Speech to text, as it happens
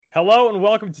Hello and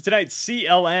welcome to tonight's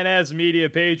CLNS Media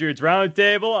Patriots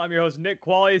Roundtable. I'm your host, Nick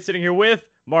Qualley, sitting here with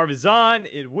Marv Zahn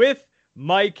and with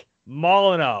Mike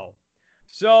Molyneux.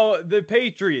 So the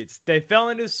Patriots, they fell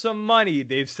into some money.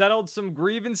 They've settled some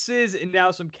grievances, and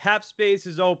now some cap space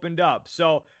has opened up.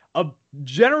 So a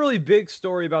generally big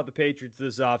story about the Patriots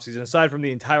this offseason, aside from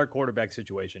the entire quarterback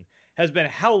situation, has been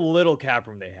how little cap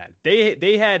room they had.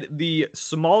 They had the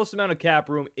smallest amount of cap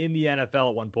room in the NFL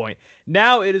at one point.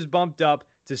 Now it is bumped up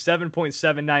to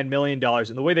 $7.79 million.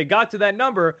 And the way they got to that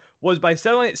number was by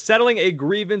settling a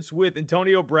grievance with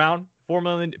Antonio Brown.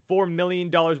 $4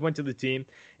 million went to the team.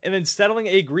 And then settling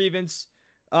a grievance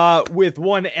with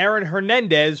one Aaron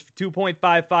Hernandez,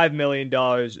 $2.55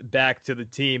 million back to the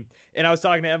team. And I was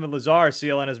talking to Evan Lazar,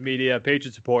 CLNS Media,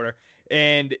 Patriot supporter,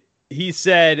 and he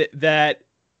said that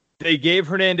they gave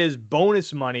Hernandez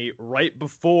bonus money right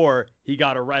before he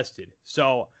got arrested.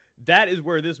 So that is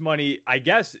where this money, I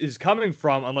guess, is coming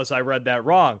from, unless I read that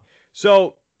wrong.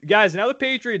 So, guys, now the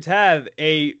Patriots have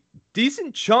a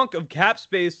decent chunk of cap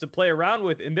space to play around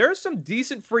with, and there are some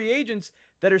decent free agents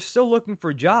that are still looking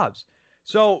for jobs.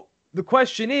 So the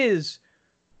question is,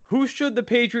 who should the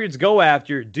Patriots go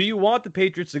after? Do you want the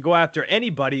Patriots to go after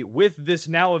anybody with this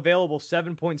now available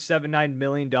 $7.79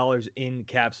 million in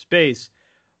cap space?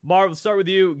 Marv, let's start with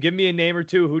you. Give me a name or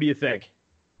two. Who do you think?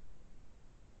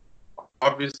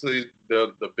 Obviously,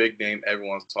 the big name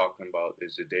everyone's talking about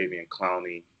is Jadeveon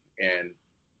Clowney, and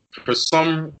for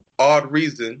some odd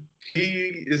reason,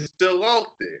 he is still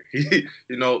out there.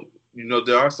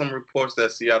 There are some reports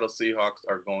that Seattle Seahawks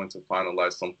are going to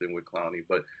finalize something with Clowney,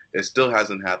 but it still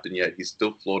hasn't happened yet. He's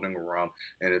still floating around,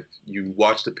 and if you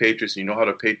watch the Patriots, you know how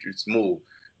the Patriots move.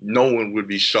 No one would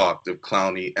be shocked if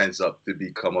Clowney ends up to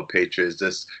become a Patriot.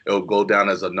 It'll go down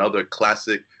as another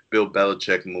classic Bill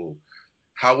Belichick move.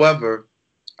 However,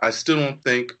 I still don't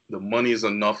think the money is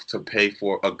enough to pay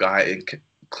for a guy in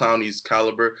Clowney's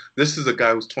caliber. This is a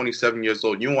guy who's 27 years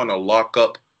old. You want to lock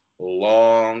up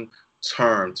long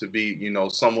term to be,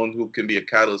 someone who can be a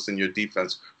catalyst in your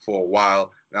defense for a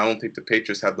while. And I don't think the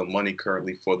Patriots have the money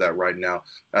currently for that right now.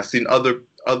 I've seen other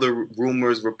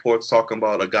rumors, reports talking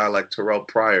about a guy like Terrell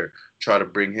Pryor, try to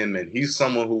bring him in. He's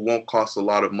someone who won't cost a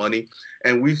lot of money,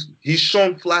 and he's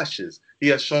shown flashes. He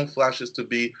has shown flashes to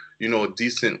be, a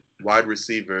decent wide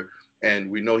receiver, and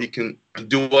we know he can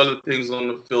do other things on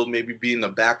the field, maybe be in the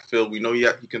backfield. We know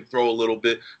he can throw a little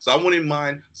bit. So I wouldn't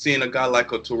mind seeing a guy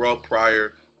like a Terrell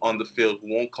Pryor on the field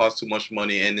who won't cost too much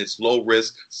money, and it's low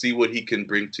risk. See what he can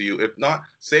bring to you. If not,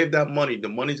 save that money. The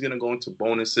money's going to go into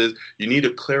bonuses. You need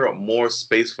to clear up more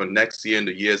space for next year and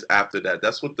the years after that.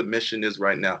 That's what the mission is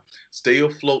right now. Stay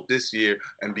afloat this year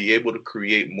and be able to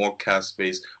create more cap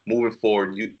space moving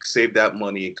forward. You save that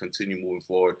money and continue moving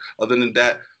forward. Other than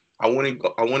that, I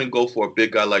wouldn't go for a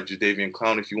big guy like Jadeveon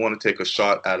Clowney. If you want to take a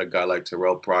shot at a guy like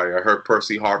Terrell Pryor, I heard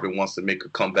Percy Harvin wants to make a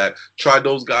comeback. Try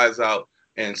those guys out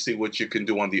and see what you can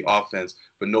do on the offense,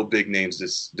 but no big names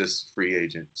this free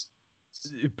agents.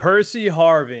 Percy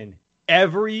Harvin,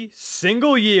 every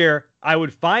single year, I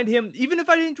would find him, even if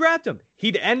I didn't draft him,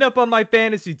 he'd end up on my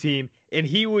fantasy team, and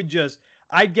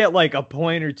I'd get like a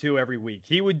point or two every week.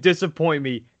 He would disappoint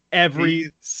me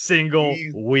every single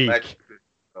week. Electric.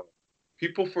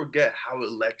 People forget how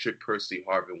electric Percy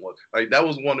Harvin was. Like, that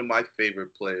was one of my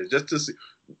favorite players. Just to see,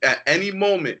 at any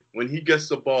moment when he gets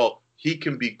the ball, he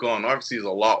can be gone. Obviously, he's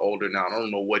a lot older now. I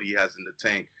don't know what he has in the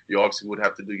tank. You obviously would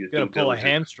have to do your due diligence. Pull a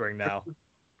hamstring now.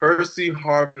 Percy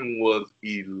Harvin was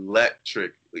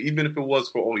electric, even if it was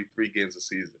for only 3 games a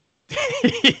season.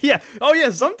 Yeah. Oh, yeah.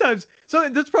 Sometimes. So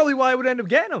that's probably why I would end up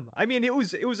getting him. I mean,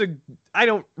 I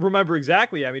don't remember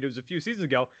exactly. I mean, it was a few seasons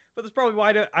ago, but that's probably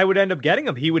why I would end up getting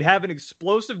him. He would have an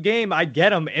explosive game. I'd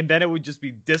get him, and then it would just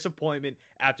be disappointment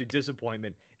after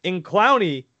disappointment. In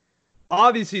Clowney,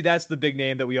 obviously, that's the big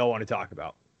name that we all want to talk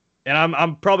about. And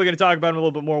I'm probably going to talk about him a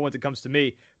little bit more once it comes to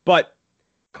me. But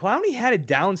Clowney had a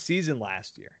down season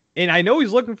last year. And I know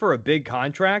he's looking for a big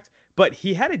contract, but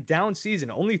he had a down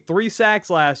season. Only 3 sacks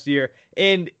last year.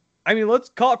 And, I mean, let's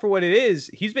call it for what it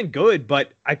is. He's been good,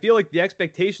 but I feel like the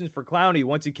expectations for Clowney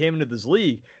once he came into this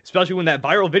league, especially when that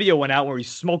viral video went out where he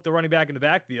smoked the running back in the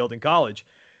backfield in college,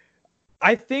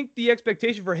 I think the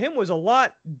expectation for him was a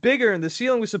lot bigger and the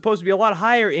ceiling was supposed to be a lot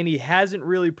higher, and he hasn't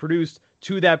really produced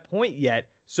to that point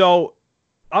yet. So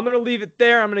I'm going to leave it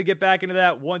there. I'm going to get back into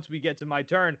that once we get to my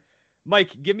turn.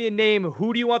 Mike, give me a name.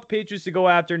 Who do you want the Patriots to go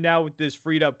after now with this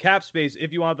freed up cap space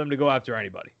if you want them to go after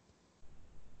anybody?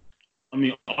 I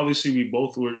mean, obviously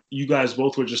you guys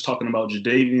both were just talking about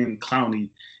Jadeveon Clowney,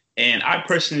 and I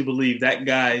personally believe that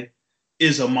guy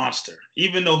is a monster.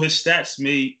 Even though his stats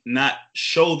may not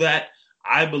show that,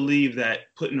 I believe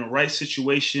that put in the right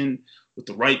situation with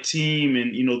the right team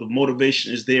and, the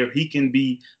motivation is there, he can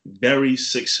be very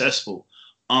successful.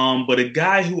 But a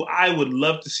guy who I would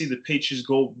love to see the Patriots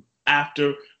go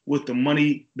after with the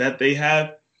money that they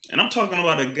have, and I'm talking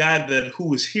about a guy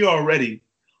who is here already,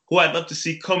 who I'd love to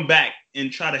see come back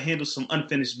and try to handle some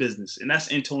unfinished business, and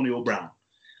that's Antonio Brown.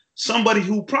 Somebody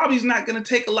who probably is not going to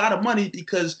take a lot of money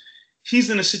because he's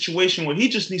in a situation where he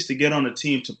just needs to get on a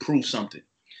team to prove something.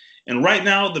 And right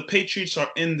now, the Patriots are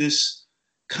in this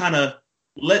kind of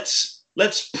let's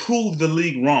prove the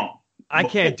league wrong. I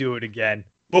can't do it again.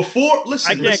 I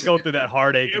can't go through that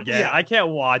heartache again. I can't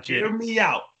watch it.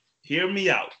 Hear me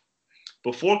out.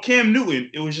 Before Cam Newton,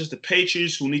 it was just the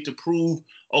Patriots who need to prove,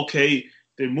 okay,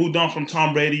 they moved on from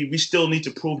Tom Brady. We still need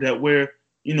to prove that we're,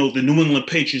 the New England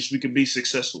Patriots, we can be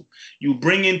successful. You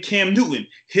bring in Cam Newton.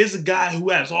 Here's a guy who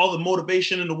has all the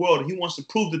motivation in the world. He wants to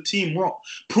prove the team wrong,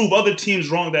 prove other teams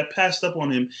wrong that passed up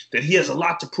on him, that he has a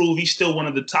lot to prove. He's still one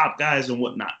of the top guys and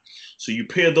whatnot. So you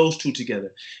pair those two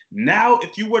together. Now,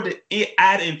 if you were to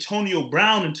add Antonio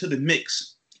Brown into the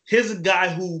mix, here's a guy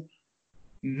who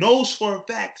knows for a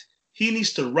fact he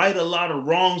needs to right a lot of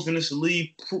wrongs in this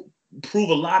league, prove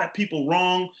a lot of people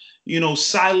wrong,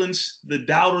 silence the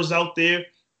doubters out there.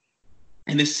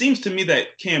 And it seems to me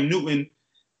that Cam Newton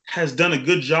has done a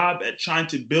good job at trying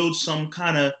to build some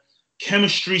kind of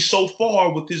chemistry so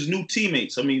far with his new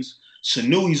teammates. I mean,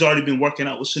 Sanu, he's already been working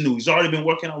out with Sanu. He's already been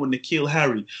working out with N'Keal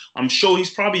Harry. I'm sure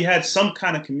he's probably had some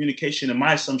kind of communication, in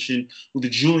my assumption, with the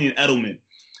Julian Edelman.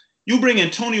 You bring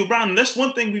Antonio Brown, and that's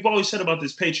one thing we've always said about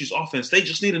this Patriots offense. They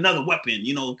just need another weapon.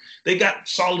 They got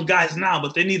solid guys now,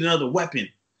 but they need another weapon.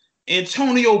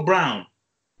 Antonio Brown,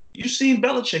 you've seen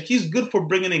Belichick. He's good for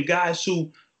bringing in guys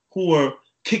who are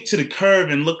kicked to the curb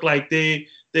and look like they're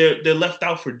left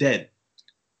out for dead.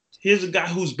 Here's a guy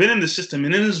who's been in the system,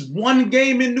 and in his one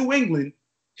game in New England,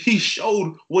 he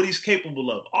showed what he's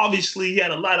capable of. Obviously, he had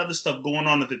a lot of other stuff going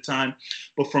on at the time,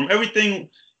 but from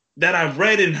everything that I've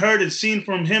read and heard and seen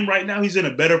from him right now, he's in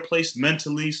a better place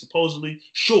mentally, supposedly.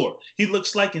 Sure, he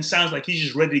looks like and sounds like he's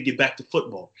just ready to get back to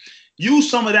football. Use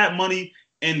some of that money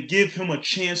and give him a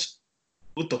chance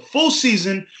with the full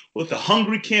season, with the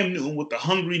hungry Cam Newton, with the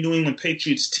hungry New England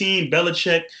Patriots team,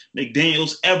 Belichick,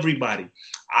 McDaniels, everybody.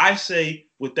 I say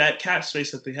with that cap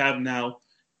space that they have now,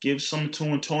 give some to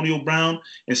Antonio Brown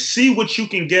and see what you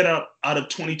can get out of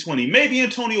 2020. Maybe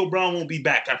Antonio Brown won't be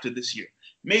back after this year.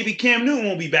 Maybe Cam Newton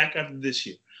won't be back after this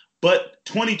year. But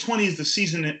 2020 is the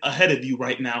season ahead of you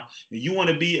right now, and you want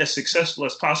to be as successful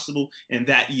as possible in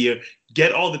that year.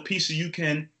 Get all the pieces you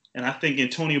can, and I think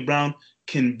Antonio Brown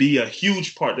can be a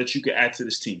huge part that you can add to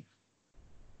this team.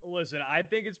 Listen, I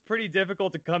think it's pretty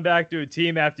difficult to come back to a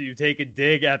team after you take a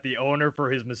dig at the owner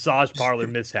for his massage parlor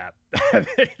mishap.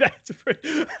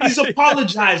 He's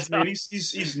apologized, man.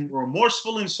 He's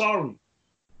remorseful and sorry.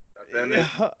 Then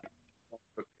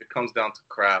it comes down to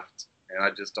craft, and I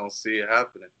just don't see it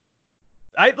happening.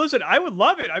 I would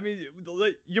love it. I mean,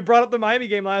 you brought up the Miami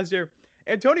game last year.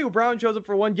 Antonio Brown shows up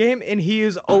for one game, and he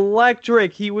is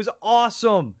electric. He was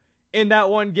awesome in that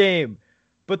one game.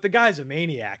 But the guy's a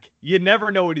maniac. You never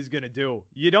know what he's going to do.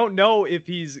 You don't know if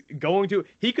he's going to.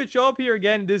 He could show up here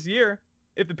again this year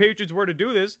if the Patriots were to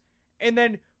do this. And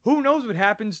then who knows what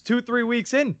happens 2-3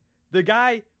 weeks in. The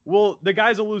guy's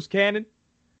a loose cannon.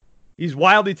 He's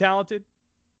wildly talented.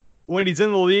 When he's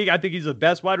in the league, I think he's the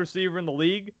best wide receiver in the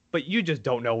league. But you just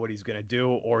don't know what he's going to do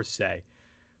or say.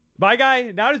 My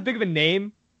guy, not as big of a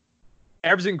name.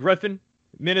 Everson Griffin,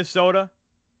 Minnesota,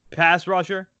 pass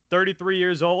rusher, 33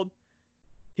 years old.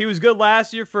 He was good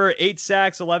last year for 8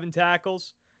 sacks, 11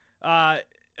 tackles.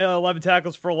 11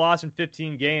 tackles for a loss in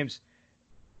 15 games.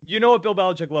 You know what Bill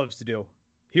Belichick loves to do.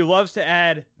 He loves to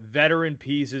add veteran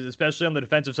pieces, especially on the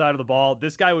defensive side of the ball.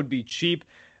 This guy would be cheap.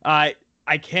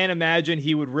 I can't imagine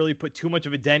he would really put too much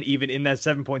of a dent even in that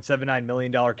 $7.79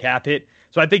 million cap hit.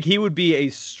 So I think he would be a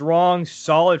strong,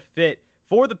 solid fit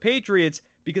for the Patriots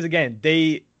because, again,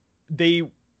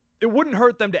 it wouldn't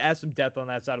hurt them to add some depth on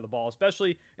that side of the ball,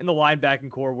 especially in the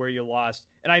linebacking core where you lost.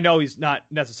 And I know he's not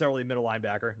necessarily a middle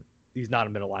linebacker. He's not a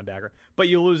middle linebacker. But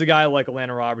you lose a guy like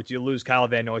Atlanta Roberts. You lose Kyle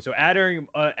Van Noy. So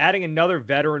adding another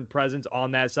veteran presence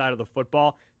on that side of the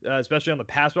football, especially on the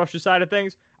pass rusher side of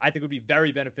things, I think would be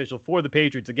very beneficial for the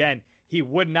Patriots. Again, he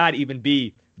would not even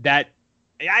be that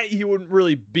 – he wouldn't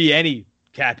really be any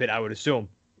cap hit, I would assume.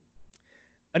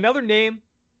 Another name,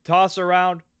 toss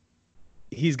around.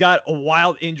 He's got a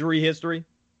wild injury history,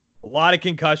 a lot of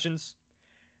concussions.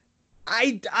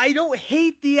 I don't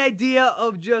hate the idea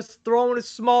of just throwing a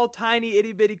small, tiny,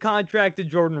 itty-bitty contract to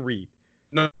Jordan Reed.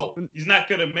 No, he's not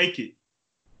going to make it.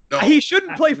 No, he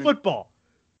shouldn't play football.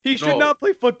 He should not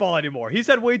play football anymore. He's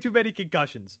had way too many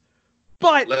concussions.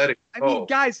 But Let it I go. mean,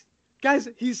 guys,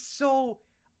 he's so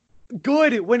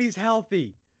good when he's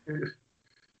healthy.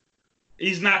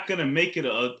 He's not gonna make it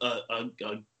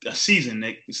a season,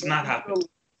 Nick. It's not happening.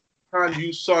 Time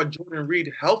you saw Jordan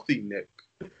Reed healthy, Nick.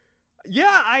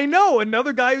 Yeah, I know.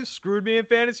 Another guy who screwed me in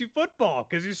fantasy football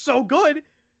because he's so good.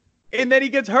 And then he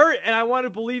gets hurt, and I want to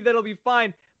believe that he'll be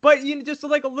fine. But you know, just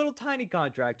like a little tiny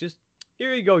contract. Just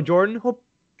here you go, Jordan.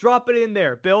 Drop it in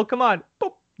there. Bill, come on.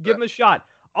 Boop, give him a shot.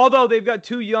 Although they've got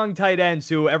two young tight ends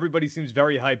who everybody seems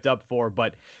very hyped up for.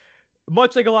 But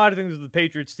much like a lot of things with the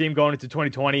Patriots team going into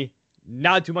 2020,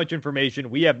 not too much information.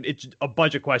 It's a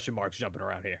bunch of question marks jumping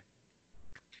around here.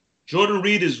 Jordan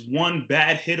Reed is one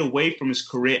bad hit away from his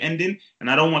career ending, and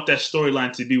I don't want that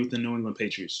storyline to be with the New England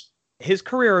Patriots. His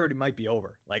career already might be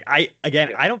over. I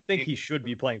don't think he should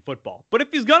be playing football. But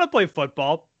if he's gonna play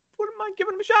football, wouldn't mind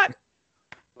giving him a shot.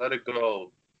 Let it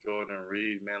go, Jordan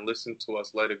Reed, man. Listen to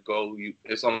us. Let it go.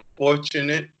 It's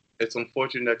unfortunate. It's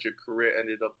unfortunate that your career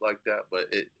ended up like that,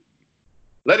 but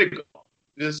let it go.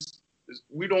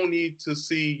 We don't need to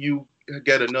see you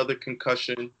get another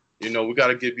concussion. You know, we got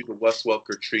to give you the Wes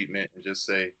Welker treatment and just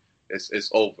say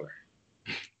it's over.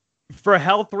 For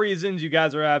health reasons, you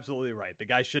guys are absolutely right. The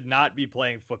guy should not be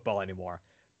playing football anymore.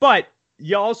 But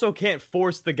you also can't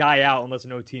force the guy out unless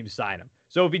no team sign him.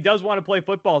 So if he does want to play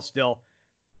football still,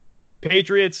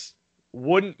 Patriots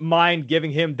wouldn't mind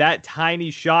giving him that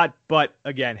tiny shot. But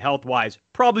again, health-wise,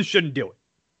 probably shouldn't do it.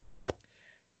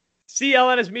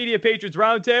 CLNS Media Patriots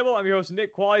Roundtable. I'm your host,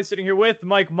 Nick Qualley, sitting here with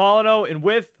Mike Molyneux and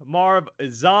with Marv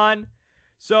Azan.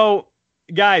 So,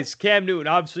 guys, Cam Newton,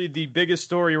 obviously the biggest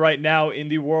story right now in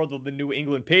the world of the New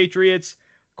England Patriots.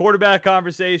 Quarterback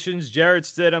conversations, Jarrett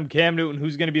Stidham, Cam Newton,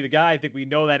 who's going to be the guy? I think we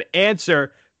know that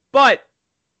answer. But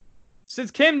since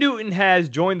Cam Newton has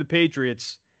joined the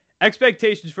Patriots,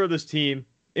 expectations for this team,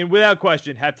 and without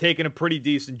question, have taken a pretty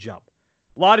decent jump.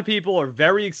 A lot of people are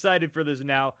very excited for this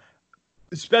now,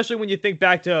 especially when you think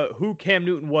back to who Cam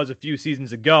Newton was a few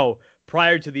seasons ago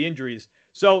prior to the injuries.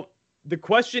 So the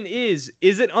question is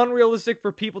it unrealistic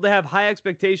for people to have high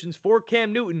expectations for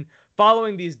Cam Newton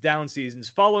following these down seasons,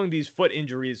 following these foot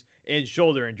injuries and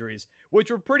shoulder injuries, which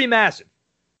were pretty massive?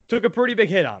 Took a pretty big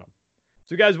hit on him.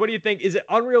 So guys, what do you think? Is it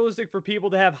unrealistic for people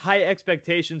to have high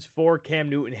expectations for Cam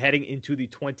Newton heading into the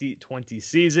 2020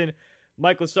 season?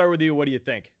 Mike, let's start with you. What do you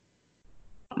think?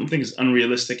 I don't think it's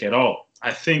unrealistic at all.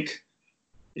 I think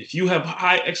if you have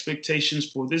high expectations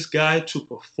for this guy to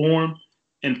perform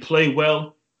and play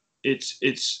well,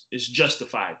 it's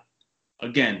justified.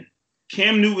 Again,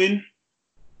 Cam Newton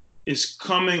is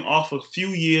coming off a few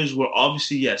years where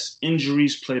obviously, yes,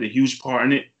 injuries played a huge part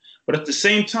in it. But at the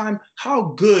same time, how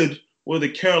good were the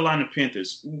Carolina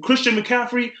Panthers? Christian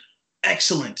McCaffrey,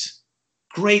 excellent.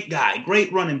 Great guy,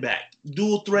 great running back.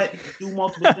 Dual threat, do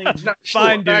multiple things.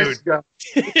 Fine, dude.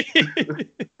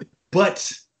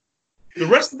 But the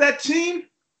rest of that team,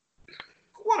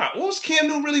 what was Cam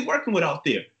Newton really working with out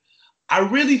there? I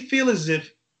really feel as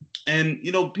if, and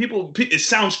you know, it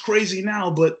sounds crazy now,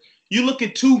 but you look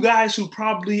at two guys who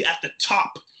probably at the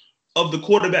top of the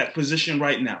quarterback position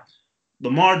right now,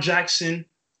 Lamar Jackson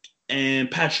and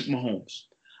Patrick Mahomes.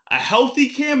 A healthy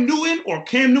Cam Newton or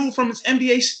Cam Newton from his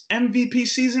NBA MVP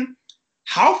season,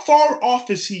 how far off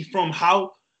is he from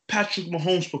how Patrick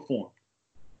Mahomes performed?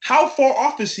 How far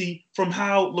off is he from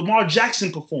how Lamar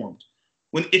Jackson performed?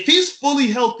 If he's fully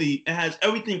healthy and has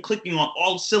everything clicking on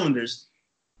all cylinders,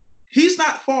 he's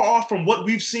not far off from what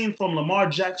we've seen from Lamar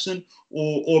Jackson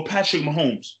or Patrick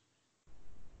Mahomes.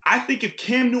 I think if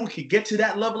Cam Newton could get to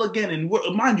that level again, and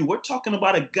mind you, we're talking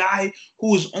about a guy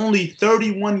who is only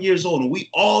 31 years old, and we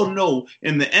all know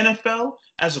in the NFL,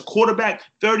 as a quarterback,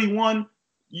 31,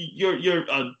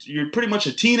 you're pretty much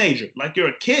a teenager, like you're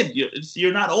a kid.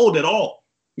 You're not old at all.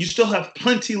 You still have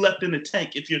plenty left in the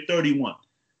tank if you're 31.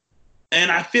 And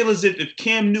I feel as if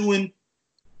Cam Newton,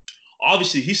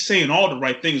 obviously, he's saying all the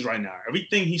right things right now.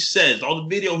 Everything he says, all the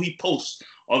video he posts,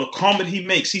 all the comment he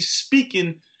makes, he's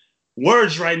speaking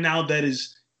words right now that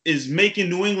is making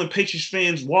New England Patriots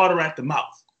fans water at the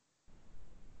mouth.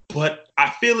 But I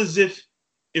feel as if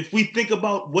we think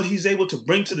about what he's able to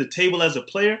bring to the table as a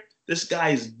player, this guy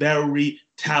is very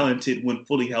talented when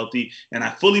fully healthy. And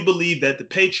I fully believe that the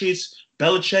Patriots,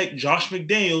 Belichick, Josh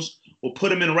McDaniels, will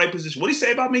put him in the right position. What do you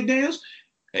say about McDaniels?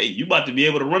 Hey, you about to be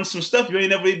able to run some stuff you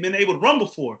ain't never been able to run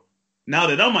before. Now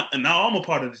I'm a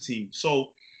part of the team.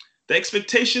 So the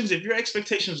expectations, if your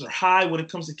expectations are high when it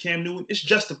comes to Cam Newton, it's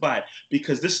justified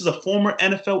because this is a former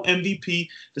NFL MVP.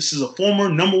 This is a former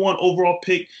number 1 overall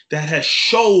pick that has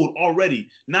showed already.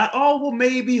 Not,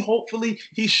 maybe, hopefully,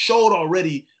 he showed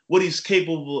already what he's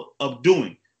capable of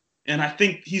doing. And I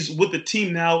think he's with the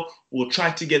team now, will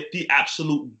try to get the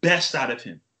absolute best out of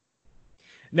him.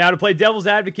 Now, to play devil's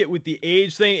advocate with the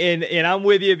age thing, and I'm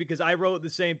with you because I wrote the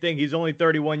same thing. He's only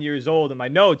 31 years old in my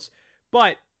notes.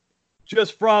 But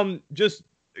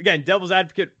again, devil's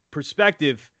advocate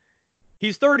perspective,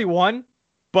 he's 31,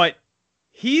 but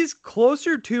he's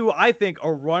closer to, I think,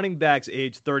 a running back's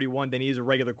age 31 than he is a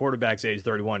regular quarterback's age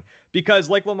 31. Because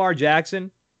like Lamar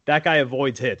Jackson, that guy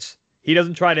avoids hits. He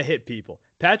doesn't try to hit people.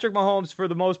 Patrick Mahomes, for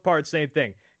the most part, same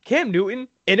thing. Cam Newton,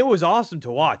 and it was awesome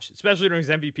to watch, especially during his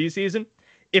MVP season.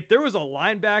 If there was a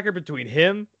linebacker between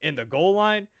him and the goal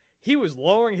line, he was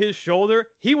lowering his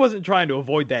shoulder. He wasn't trying to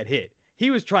avoid that hit.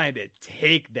 He was trying to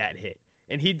take that hit.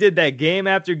 And he did that game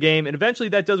after game, and eventually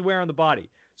that does wear on the body.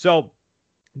 So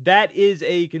that is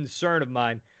a concern of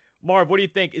mine. Marv, what do you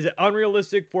think? Is it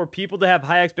unrealistic for people to have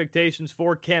high expectations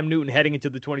for Cam Newton heading into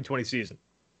the 2020 season?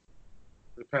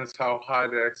 Depends how high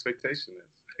the expectation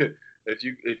is. If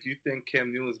you think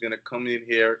Cam Newton is going to come in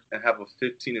here and have a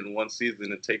 15-1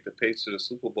 season and take the Patriots to the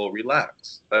Super Bowl,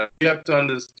 relax.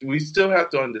 We still have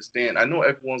to understand. I know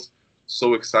everyone's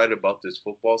so excited about this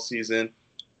football season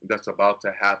that's about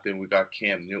to happen. We got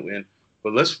Cam Newton,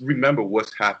 but let's remember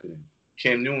what's happening.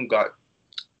 Cam Newton got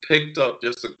picked up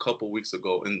just a couple weeks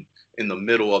ago in the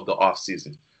middle of the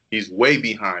offseason. He's way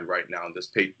behind right now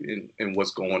in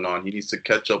what's going on. He needs to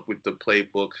catch up with the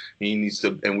playbook.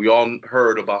 And we all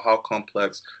heard about how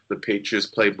complex the Patriots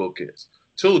playbook is.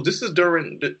 Two, this is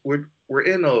we're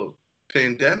in a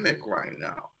pandemic right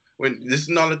now. This is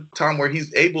not a time where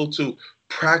he's able to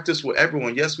practice with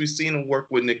everyone. Yes, we've seen him work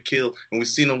with Nikhil, and we've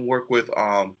seen him work with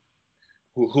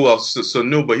who else?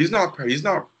 Sanu, but he's not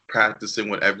practicing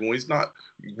with everyone. He's not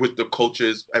with the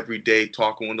coaches every day,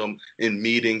 talking with them in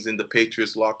meetings in the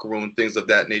Patriots locker room, things of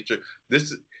that nature.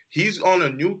 He's on a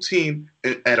new team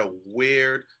at a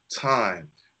weird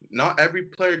time. Not every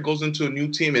player goes into a new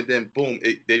team and then boom,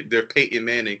 they're Peyton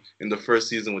Manning in the first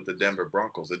season with the Denver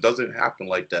Broncos. It doesn't happen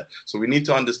like that. So we need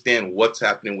to understand what's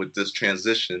happening with this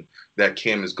transition that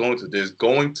Cam is going through. There's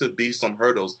going to be some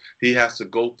hurdles he has to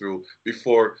go through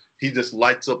before he just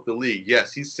lights up the league.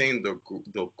 Yes, he's saying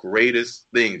the greatest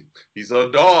thing. He's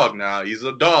a dog now. He's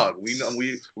a dog. We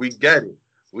get it.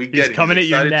 We get it. He's coming at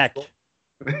your neck.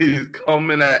 He's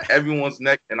coming at everyone's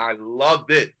neck, and I love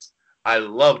it. I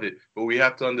love it. But we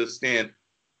have to understand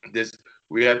this.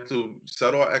 We have to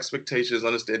set our expectations,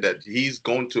 understand that he's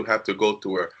going to have to go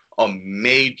through a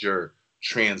major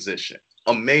transition.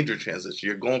 A major transition.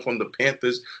 You're going from the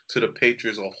Panthers to the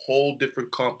Patriots, a whole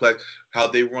different complex, how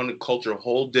they run the culture a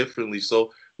whole differently.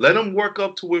 So let him work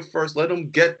up to it first. Let him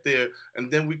get there,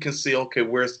 and then we can see, okay,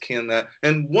 where's Cam at?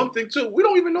 And one thing, too, we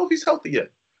don't even know if he's healthy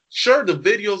yet. Sure, the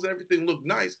videos and everything look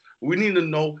nice. We need to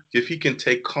know if he can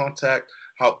take contact.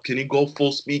 How can he go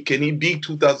full speed? Can he be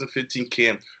 2015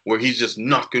 Cam where he's just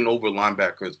knocking over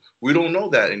linebackers? We don't know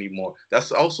that anymore.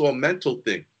 That's also a mental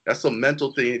thing. That's a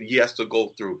mental thing he has to go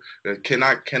through. Can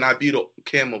I be the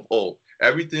Cam of old?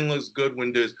 Everything looks good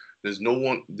when there's no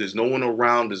one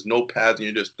around, there's no pads, and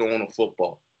you're just throwing a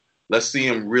football. Let's see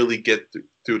him really get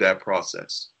through that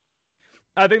process.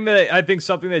 I think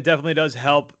something that definitely does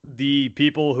help the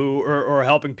people who are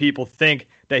helping people think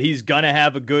that he's gonna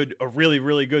have a really,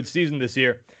 really good season this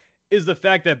year is the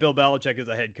fact that Bill Belichick is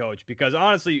a head coach. Because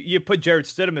honestly, you put Jarrett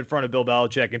Stidham in front of Bill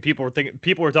Belichick, and people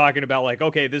were talking about like,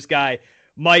 okay, this guy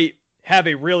might have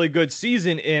a really good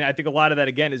season, and I think a lot of that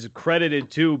again is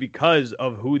credited to because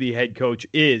of who the head coach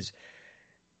is.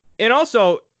 And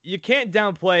also, you can't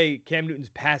downplay Cam Newton's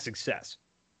past success.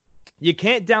 You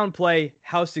can't downplay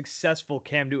how successful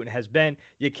Cam Newton has been.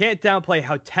 You can't downplay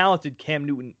how talented Cam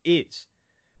Newton is,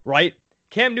 right?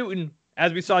 Cam Newton,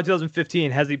 as we saw in 2015,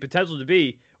 has the potential to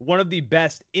be one of the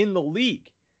best in the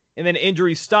league. And then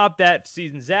injuries stopped that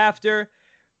seasons after.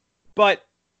 But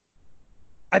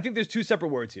I think there's two separate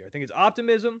words here. I think it's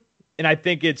optimism, and I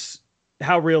think it's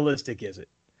how realistic is it.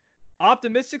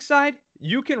 Optimistic side,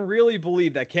 you can really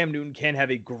believe that Cam Newton can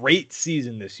have a great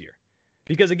season this year.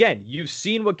 Because, again, you've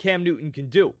seen what Cam Newton can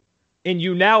do. And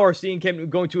you now are seeing Cam Newton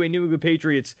going to a New England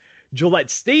Patriots Gillette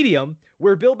Stadium,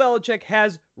 where Bill Belichick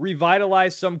has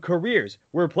revitalized some careers,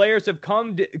 where players have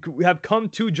come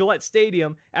to Gillette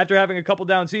Stadium after having a couple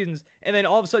down seasons, and then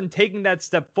all of a sudden taking that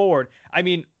step forward. I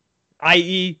mean,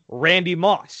 i.e. Randy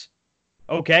Moss.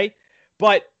 Okay?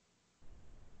 But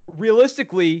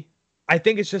realistically, I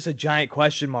think it's just a giant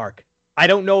question mark. I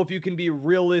don't know if you can be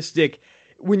realistic.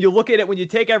 When you look at it, when you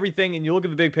take everything and you look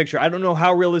at the big picture, I don't know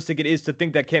how realistic it is to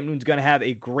think that Cam Newton's going to have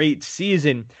a great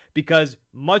season because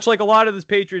much like a lot of this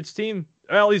Patriots team,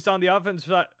 or at least on the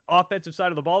offensive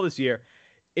side of the ball this year,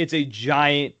 it's a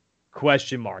giant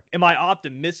question mark. Am I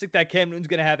optimistic that Cam Newton's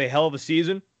going to have a hell of a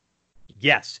season?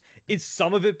 Yes. Is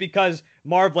some of it because,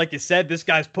 Marv, like you said, this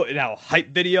guy's putting out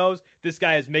hype videos. This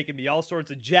guy is making me all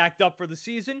sorts of jacked up for the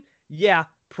season? Yeah,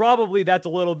 probably that's a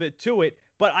little bit to it.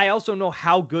 But I also know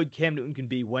how good Cam Newton can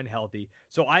be when healthy.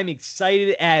 So I'm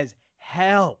excited as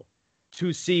hell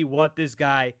to see what this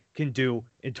guy can do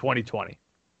in 2020.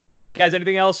 Guys,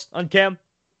 anything else on Cam?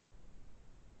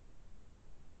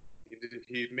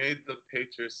 He made the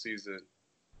Patriots season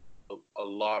a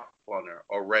lot funner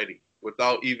already.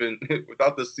 Without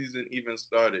the season even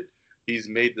started, he's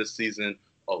made the season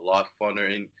a lot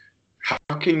funner. And how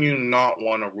can you not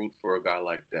want to root for a guy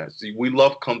like that? See, we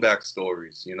love comeback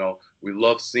stories, we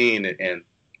love seeing it, and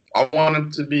I want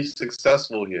him to be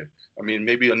successful here. I mean,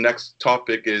 maybe the next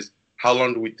topic is how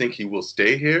long do we think he will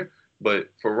stay here? But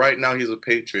for right now, he's a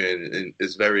Patriot and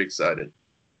is very excited.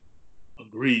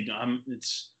 Agreed.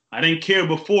 I didn't care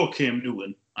before Cam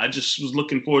Newton. I just was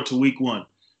looking forward to week 1.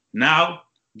 Now,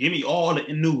 give me all the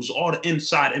news, all the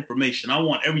inside information. I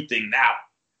want everything now.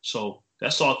 So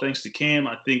that's all thanks to Cam.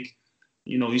 I think,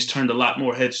 he's turned a lot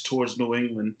more heads towards New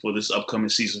England for this upcoming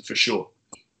season for sure.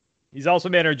 He's also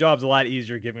made our jobs a lot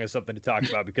easier, giving us something to talk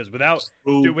about, because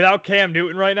without Cam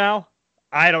Newton right now,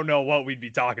 I don't know what we'd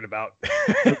be talking about.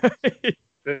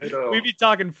 We'd be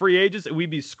talking free agents, and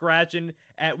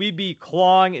we'd be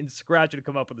clawing and scratching to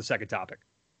come up with a second topic.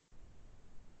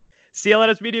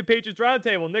 CLNS Media Patriots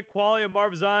Roundtable. Nick Qualia,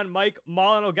 Marv Zahn, Mike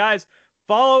Molino. Guys,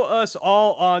 follow us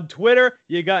all on Twitter.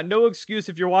 You got no excuse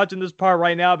if you're watching this part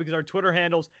right now, because our Twitter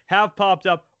handles have popped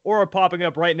up or are popping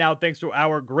up right now thanks to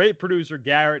our great producer,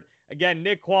 Garrett. Again,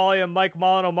 Nick Qualia, Mike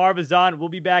Molino, Marv Zahn. We'll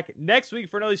be back next week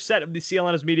for another set of the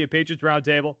CLNS Media Patriots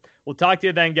Roundtable. We'll talk to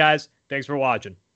you then, guys. Thanks for watching.